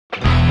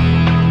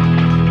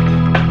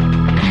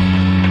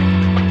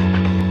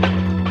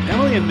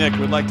Nick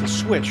would like to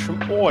switch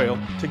from oil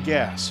to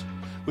gas,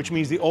 which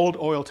means the old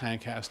oil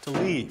tank has to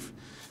leave.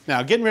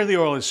 Now, getting rid of the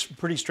oil is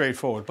pretty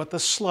straightforward, but the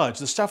sludge,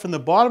 the stuff in the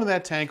bottom of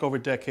that tank over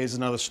decades is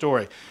another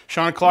story.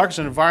 Shawn Clarke is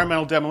an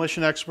environmental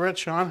demolition expert.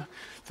 Shawn,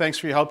 thanks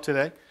for your help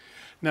today.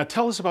 Now,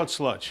 tell us about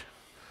sludge.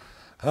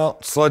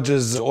 Well, sludge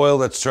is oil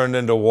that's turned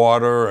into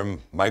water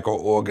and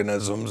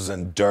microorganisms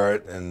and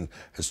dirt and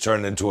is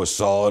turned into a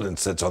solid and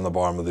sits on the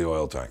bottom of the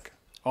oil tank.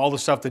 All the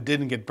stuff that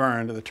didn't get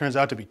burned that turns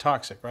out to be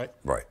toxic, right?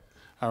 Right.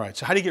 All right,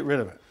 so how do you get rid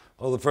of it?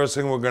 Well, the first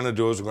thing we're going to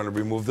do is we're going to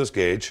remove this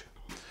gauge.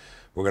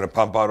 We're going to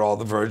pump out all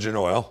the virgin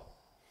oil,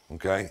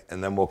 okay?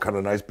 And then we'll cut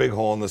a nice big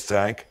hole in this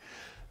tank,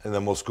 and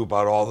then we'll scoop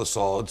out all the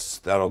solids.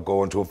 That'll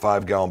go into a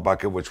 5-gallon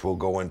bucket, which will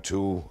go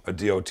into a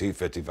DOT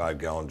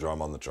 55-gallon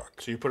drum on the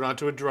truck. So you put it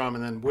onto a drum,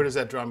 and then where does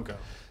that drum go?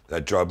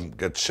 That drum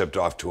gets shipped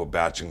off to a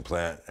batching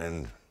plant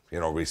and, you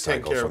know, recycled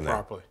Take care from of there.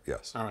 Properly.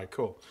 Yes. All right,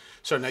 cool.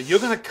 So now you're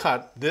going to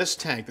cut this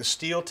tank, the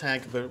steel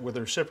tank with the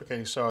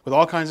reciprocating saw, with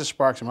all kinds of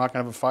sparks. I'm not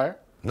going to have a fire?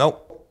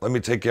 Nope. Let me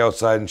take you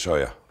outside and show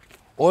you.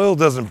 Oil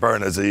doesn't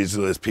burn as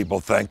easily as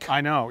people think.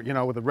 I know. You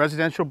know, with a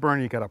residential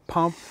burner, you got a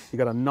pump, you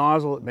got a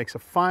nozzle, it makes a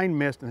fine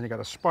mist, and then you got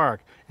a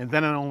spark, and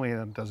then and only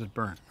then does it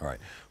burn. All right.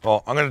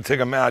 Well, I'm going to take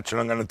a match and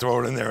I'm going to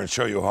throw it in there and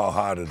show you how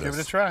hard it is. Give it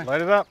a try.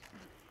 Light it up.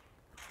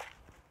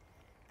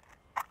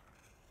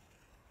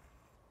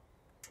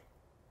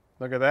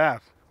 Look at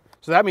that.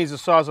 So that means the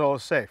Sawzall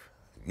is safe.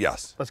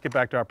 Yes. Let's get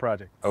back to our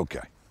project.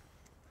 Okay.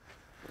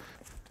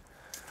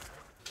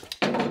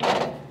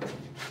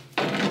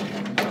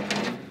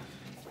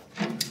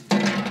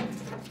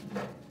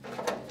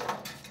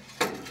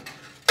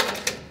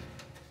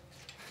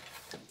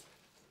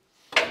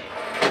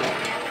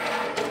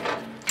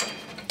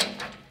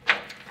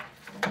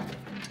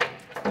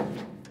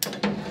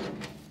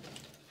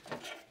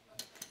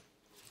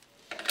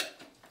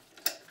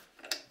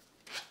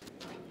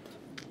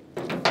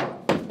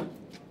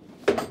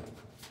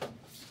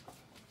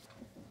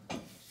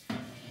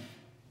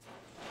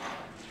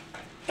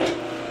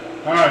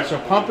 All right, so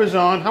pump is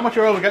on. How much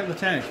oil we got in the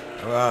tank?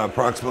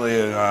 Approximately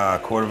a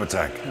quarter of a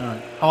tank. All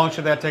right. How long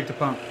should that take to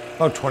pump?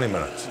 About 20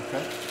 minutes.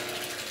 Okay.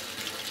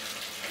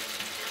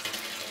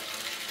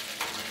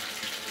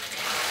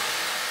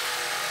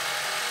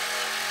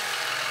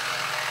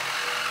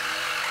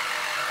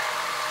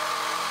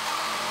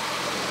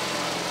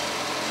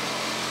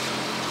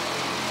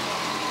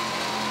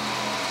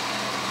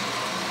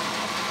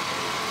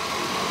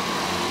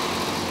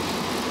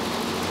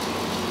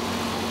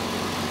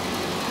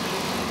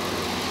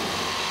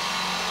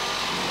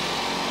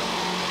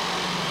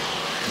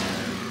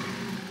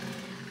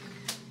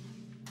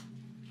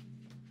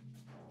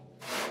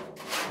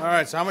 All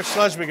right, so how much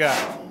sludge we got?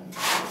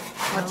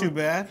 Not too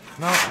bad.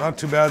 No, not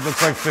too bad.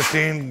 Looks like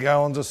 15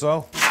 gallons or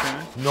so.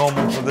 Okay.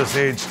 Normal for this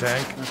age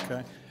tank.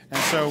 Okay. And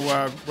so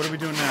what are we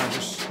doing now?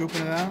 Just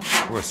scooping it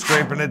out? We're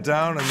scraping it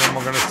down and then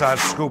we're going to start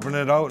scooping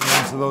it out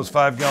and into those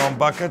 5-gallon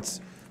buckets.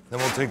 Then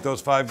we'll take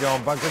those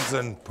 5-gallon buckets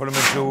and put them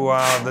into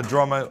the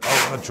drum out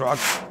in the truck.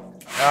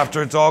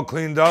 After it's all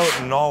cleaned out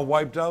and all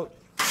wiped out,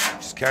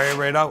 just carry it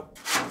right out.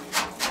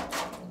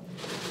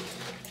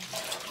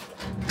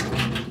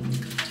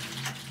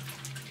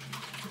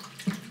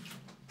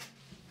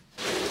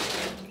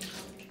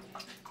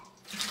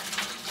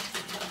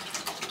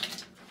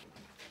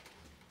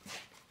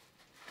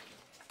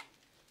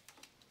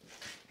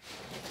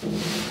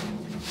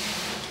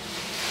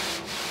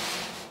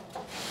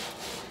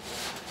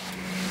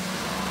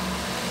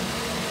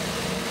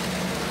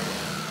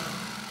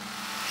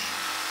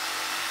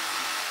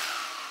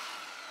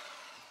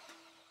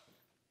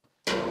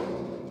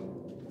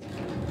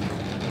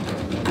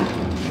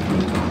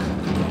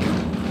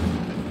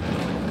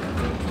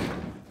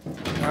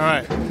 All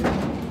right.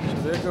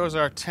 So there goes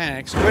our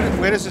tanks.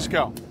 Where does this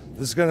go?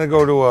 This is going to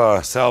go to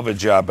a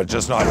salvage yard, but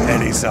just not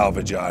any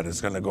salvage yard.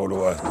 It's going to go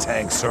to a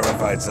tank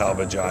certified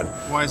salvage yard.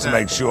 Why is to that?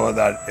 make sure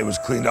that it was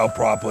cleaned out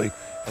properly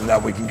and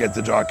that we can get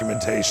the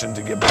documentation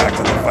to get back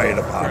to the fire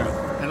department.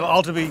 And it'll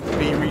ultimately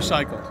be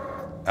recycled.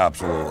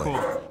 Absolutely. Cool.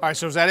 All right,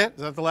 so is that it?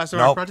 Is that the last of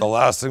our Nope, project? the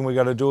last thing we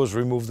got to do is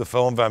remove the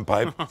fill and vent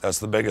pipe. That's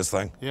the biggest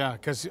thing. Yeah,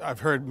 because I've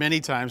heard many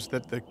times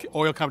that the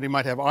oil company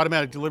might have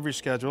automatic delivery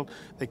schedule.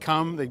 They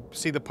come, they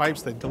see the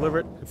pipes, they deliver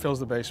it, it fills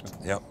the basement.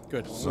 Yep.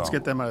 Good. So. Let's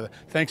get them out of there.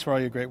 Thanks for all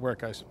your great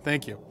work, guys.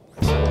 Thank you.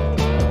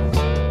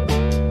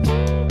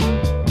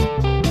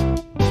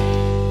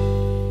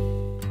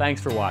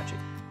 Thanks for watching.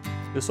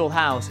 This Old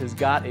House has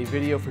got a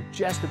video for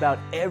just about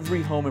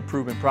every home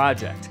improvement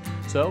project,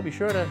 so be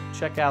sure to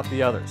check out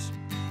the others.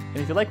 And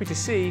if you like what you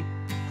see,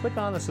 click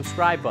on the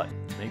subscribe button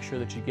to make sure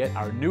that you get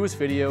our newest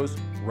videos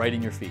right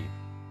in your feed.